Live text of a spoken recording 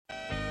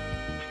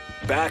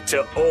Back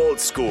to old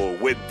school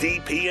with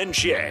DP and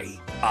J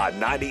on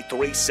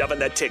 93.7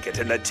 The Ticket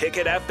and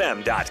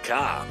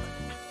theticketfm.com.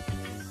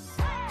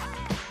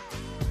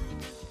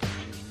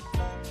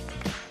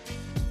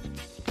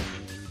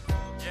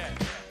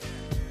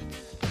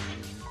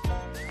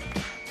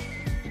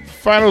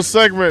 Final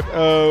segment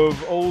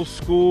of Old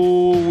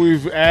School.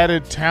 We've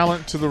added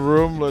talent to the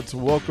room. Let's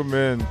welcome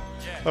in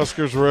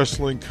Huskers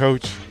wrestling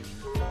coach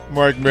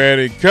Mark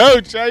Manning.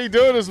 Coach, how you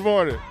doing this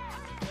morning?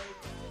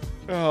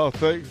 Oh,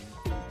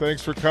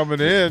 thanks for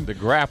coming in. The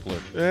grappler.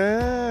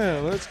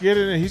 Yeah, let's get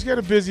it in. He's got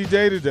a busy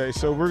day today,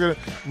 so we're going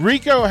to –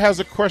 Rico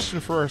has a question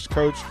for us,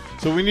 Coach,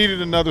 so we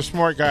needed another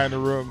smart guy in the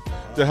room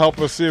to help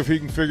us see if he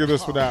can figure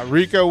this one out.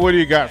 Rico, what do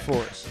you got for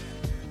us?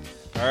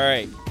 All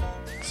right,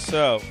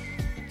 so –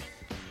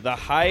 the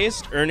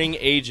highest earning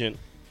agent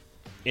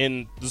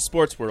in the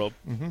sports world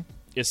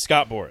is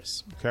Scott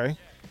Boras. Okay.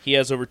 He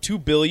has over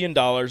 $2 billion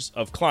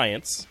of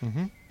clients.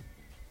 Mm-hmm.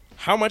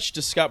 How much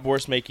does Scott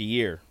Boras make a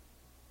year,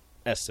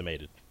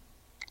 estimated?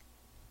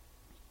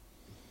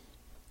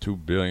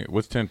 $2 billion.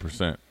 What's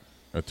 10%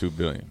 of $2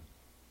 billion?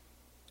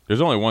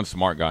 There's only one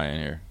smart guy in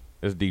here.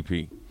 That's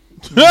DP.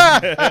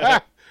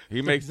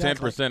 He makes 10%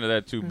 of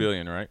that $2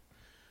 billion, right?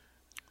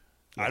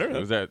 I don't know.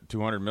 Is that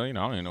 $200 million?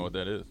 I don't even know what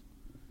that is.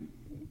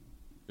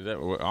 Is that?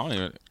 I don't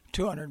even.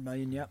 $200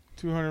 million. Yep.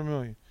 $200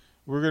 million.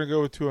 We're going to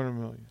go with $200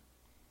 million.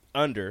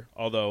 Under,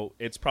 although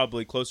it's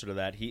probably closer to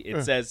that.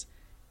 It says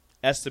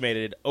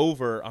estimated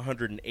over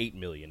 $108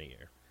 million a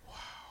year. Wow.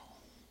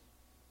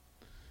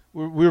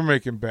 We're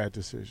making bad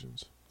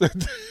decisions.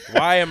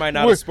 Why am I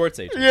not a sports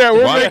agent? Yeah,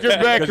 we're making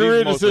bad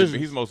career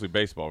decisions. He's mostly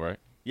baseball, right?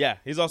 Yeah,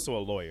 he's also a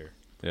lawyer.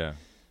 Yeah.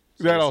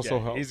 That also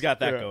helps. He's got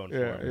that going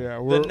for him. Yeah.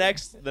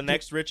 The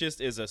next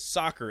richest is a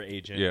soccer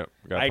agent. Yeah.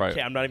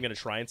 I'm not even going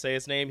to try and say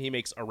his name. He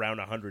makes around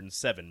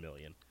 $107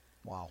 million.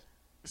 Wow.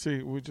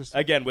 See, we just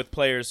again with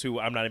players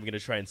who I'm not even going to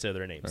try and say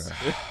their names.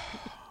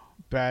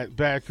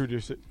 bad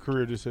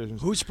career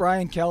decisions. Who's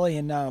Brian Kelly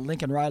and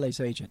Lincoln Riley's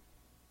agent?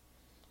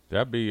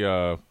 That'd be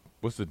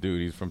what's the dude?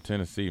 He's from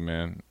Tennessee,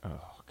 man. Oh,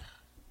 God.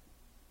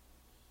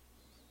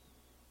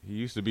 He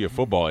used to be a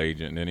football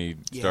agent, and then he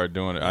started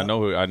doing it. Yep.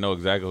 I know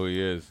exactly who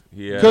he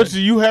is. Coach,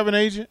 do you have an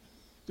agent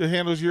that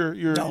handles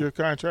your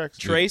contracts?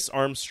 Trace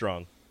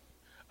Armstrong.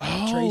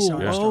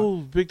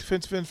 Big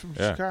defensive end from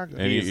Chicago.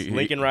 And he's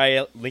Lincoln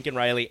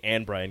Riley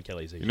and Brian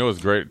Kelly's agent. You know what's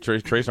great?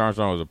 Trace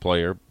Armstrong was a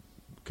player.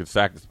 Could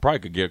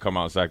come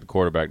out and sack the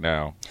quarterback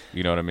now.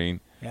 You know what I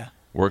mean? Yeah.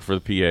 Worked for the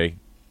PA,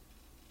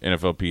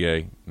 NFL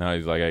PA. Now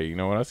he's like, hey, you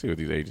know what? I see what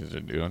these agents are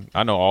doing.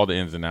 I know all the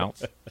ins and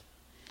outs.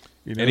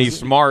 And he's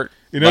smart.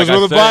 He knows where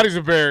the bodies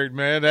are buried,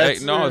 man.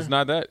 It's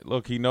not that.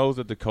 Look, he knows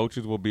that the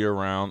coaches will be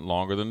around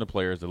longer than the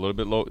players. A little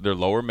bit they're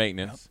lower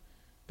maintenance. Yep.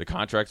 The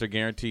contracts are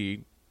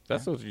guaranteed.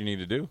 That's what you need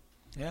to do.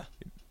 Yeah.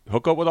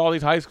 Hook up with all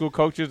these high school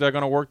coaches that are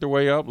going to work their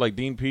way up, like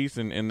Dean Peace,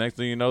 and next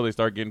thing you know, they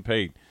start getting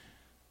paid.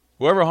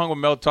 Whoever hung with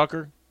Mel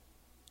Tucker,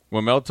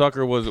 when Mel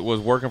Tucker was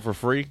working for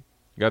free,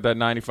 got that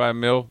 $95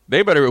 million,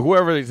 they better,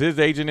 whoever his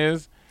agent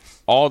is,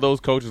 all those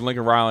coaches,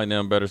 Lincoln Riley and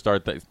them, better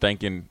start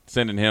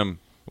sending him.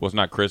 Well, it's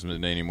not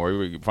Christmas anymore.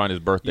 We find his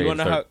birthday. You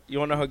want to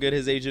know how good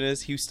his agent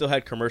is? He still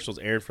had commercials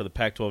aired for the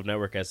Pac-12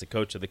 network as the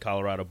coach of the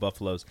Colorado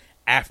Buffaloes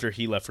after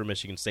he left for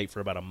Michigan State for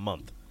about a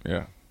month.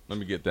 Yeah. Let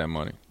me get that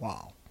money.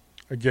 Wow.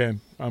 Again,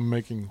 I'm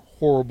making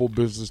horrible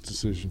business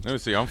decisions. Let me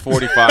see. I'm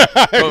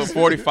 45.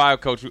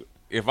 45, Coach.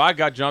 If I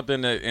got jumped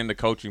in the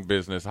coaching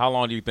business, how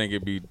long do you think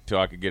it'd be till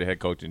I could get a head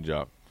coaching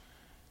job?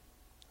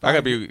 I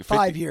got to be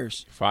 5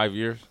 years. 5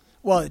 years?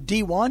 Well,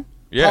 D1?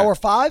 Yeah. Power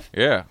 5?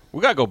 Yeah.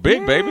 We got to go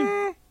big,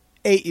 baby.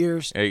 8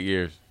 years. 8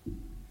 years.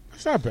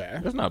 That's not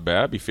bad. That's not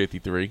bad. I'd be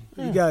 53.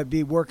 You got to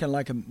be working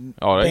like a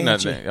there ain't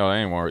nothing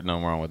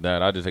wrong with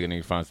that. I just think I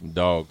need to find some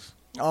dogs.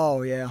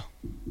 Oh, yeah.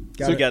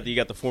 You got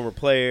the former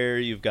player,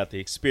 you've got the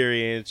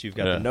experience, you've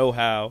got the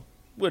know-how.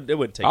 It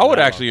wouldn't take. I would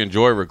actually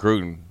enjoy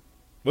recruiting.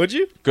 Would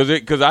you?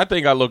 Because I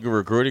think I look at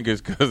recruiting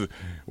because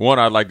one,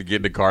 I'd like to get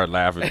in the car and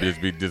laugh and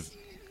just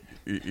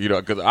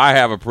because I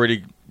have a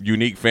pretty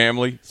unique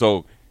family.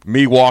 So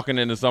me walking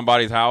into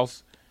somebody's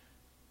house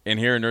and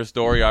hearing their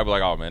story, I'd be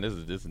like, oh man, this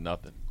is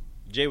nothing.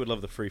 Jay would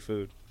love the free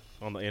food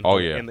on the in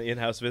the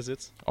in-house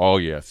visits. Oh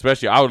yeah,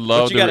 especially I would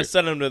love. But you got to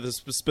send them to the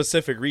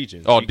specific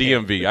regions. Oh,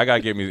 DMV. We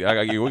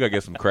gotta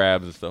get some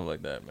crabs and stuff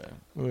like that, man.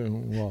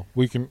 Well,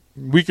 we can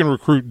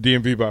recruit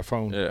DMV by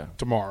phone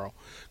tomorrow.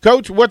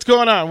 Coach, what's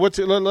going on?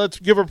 Let's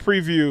give a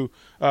preview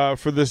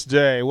for this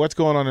day. What's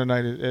going on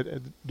tonight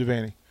at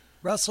Devaney?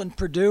 Wrestling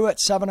Purdue at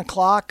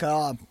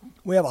 7:00.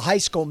 We have a high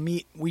school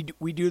meet. We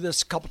do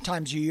this a couple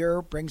times a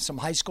year. Bring some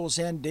high schools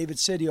in. David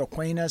City,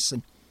 Aquinas,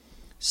 and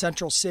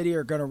Central City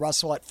are going to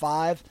wrestle at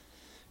 5.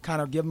 Kind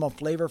of give them a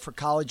flavor for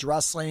college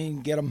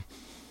wrestling. Get them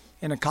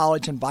in a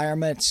college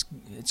environment.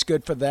 It's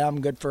good for them,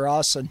 good for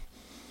us,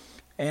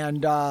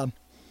 and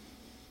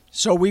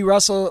so we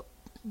wrestle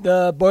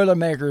the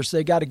Boilermakers.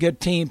 They got a good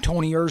team.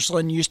 Tony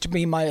Ursland used to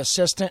be my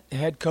assistant,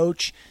 head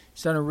coach.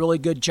 He's done a really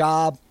good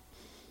job.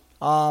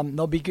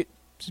 There'll be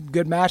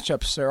good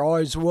matchups. There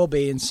always will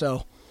be, and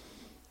so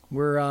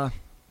we're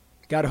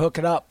Got to hook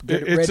it up.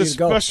 Get it It's ready a to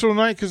go. special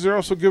night because they're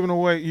also giving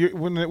away.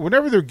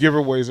 Whenever there are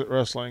giveaways at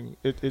wrestling,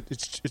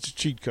 it's a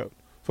cheat code.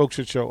 Folks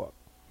should show up.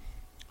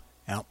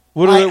 Yeah.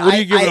 What are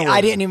you giving away?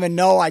 I didn't even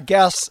know. I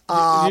guess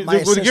my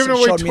they're assistant giving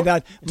away showed me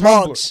that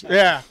tumblers. mugs.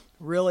 Yeah.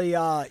 Really,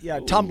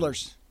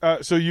 tumblers.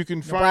 So you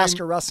can Nebraska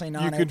find wrestling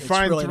on you it. can It's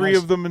find really 3 nice.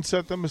 of them and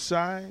set them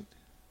aside.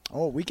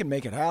 Oh, we can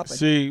make it happen.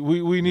 See,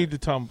 we need the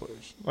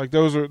tumblers. Like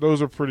those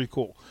are pretty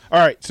cool. All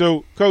right,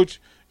 so Coach,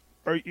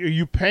 are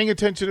you paying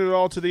attention at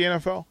all to the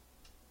NFL?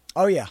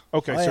 Oh yeah.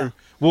 Okay, Oh, so yeah.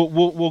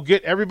 we'll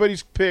get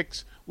everybody's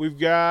picks. We've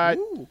got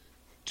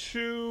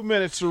 2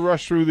 minutes to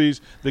rush through these.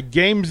 The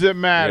games that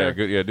matter. Yeah,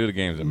 good. Yeah, do the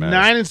games that matter.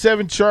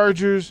 9-7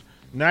 Chargers,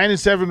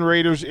 9-7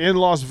 Raiders in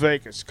Las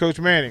Vegas.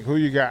 Coach Manning, who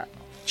you got?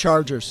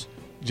 Chargers.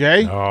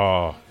 Jay,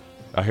 Oh,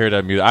 I hear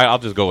that music. I'll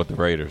just go with the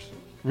Raiders.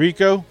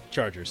 Rico,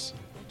 Chargers.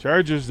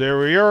 Chargers. There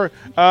we are.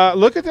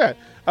 Look at that.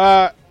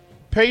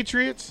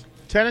 Patriots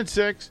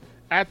 10-6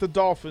 at the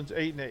Dolphins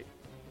 8-8.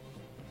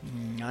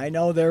 I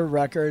know their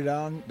record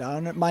down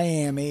at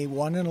Miami,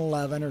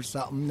 1-11 or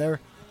something.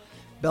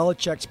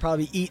 Belichick's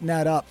probably eating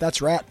that up.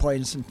 That's rat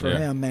poison for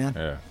him, man.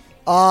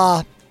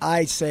 Yeah,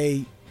 I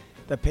say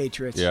the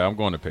Patriots. yeah. I'm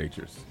going to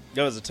Patriots.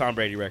 That was a Tom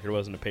Brady record. It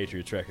wasn't a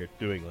Patriots record.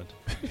 New England.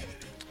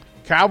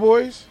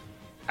 Cowboys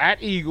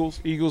at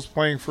Eagles. Eagles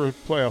playing for a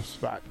playoff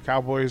spot.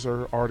 Cowboys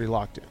are already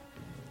locked in.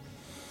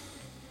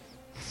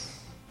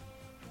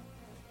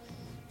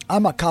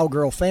 I'm a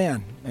Cowgirl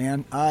fan,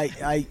 man.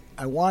 I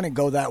want to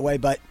go that way,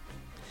 but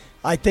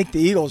I think the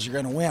Eagles are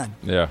going to win.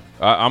 Yeah,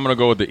 I'm going to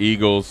go with the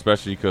Eagles,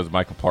 especially because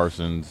Michael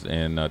Parsons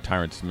and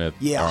Tyron Smith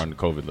Yeah. are on the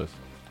COVID list.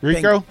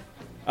 Rico?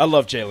 I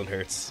love Jalen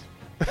Hurts.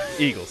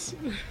 Eagles.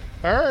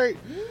 All right.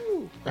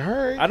 All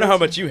right. I know how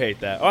much you hate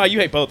that. Oh, you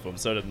hate both of them,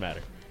 so it doesn't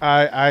matter.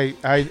 I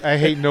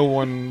hate no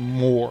one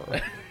more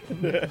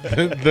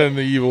than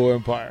the evil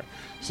empire.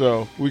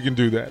 So we can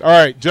do that. All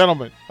right,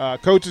 gentlemen.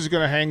 Coach is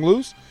going to hang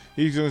loose.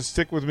 He's going to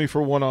stick with me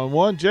for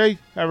one-on-one. Jay,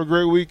 have a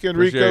great weekend.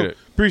 Appreciate Rico, it.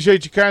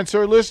 appreciate you, kind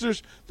sir.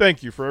 Listeners,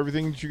 thank you for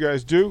everything that you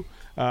guys do.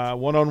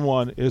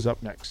 One-on-one is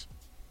up next.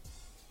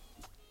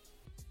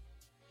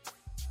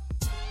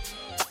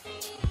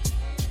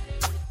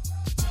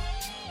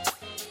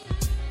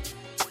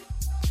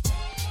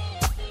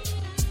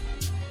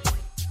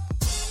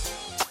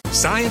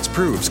 Science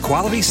proves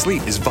quality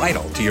sleep is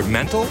vital to your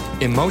mental,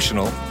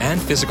 emotional,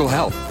 and physical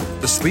health.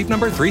 The Sleep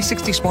Number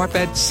 360 smart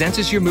bed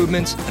senses your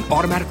movements and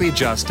automatically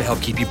adjusts to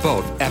help keep you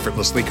both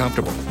effortlessly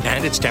comfortable.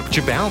 And it's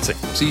temperature balancing,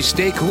 so you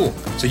stay cool.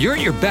 So you're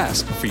at your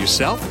best for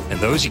yourself and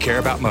those you care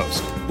about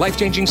most.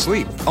 Life-changing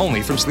sleep,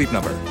 only from Sleep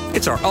Number.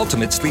 It's our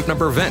ultimate Sleep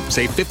Number event.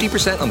 Save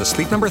 50% on the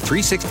Sleep Number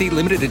 360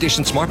 limited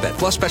edition smart bed,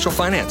 plus special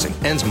financing.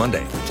 Ends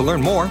Monday. To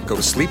learn more, go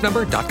to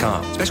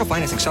sleepnumber.com. Special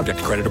financing subject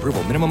to credit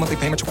approval. Minimum monthly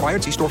payments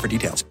required. See store for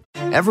details.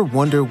 Ever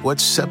wonder what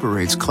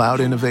separates cloud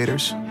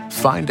innovators?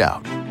 Find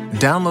out.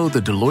 Download the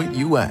Deloitte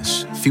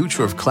US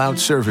Future of Cloud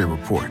Survey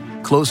Report,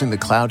 closing the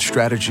cloud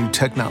strategy,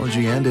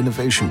 technology, and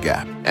innovation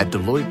gap at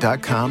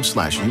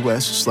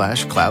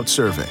Deloitte.com/US/cloud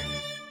survey.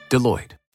 Deloitte.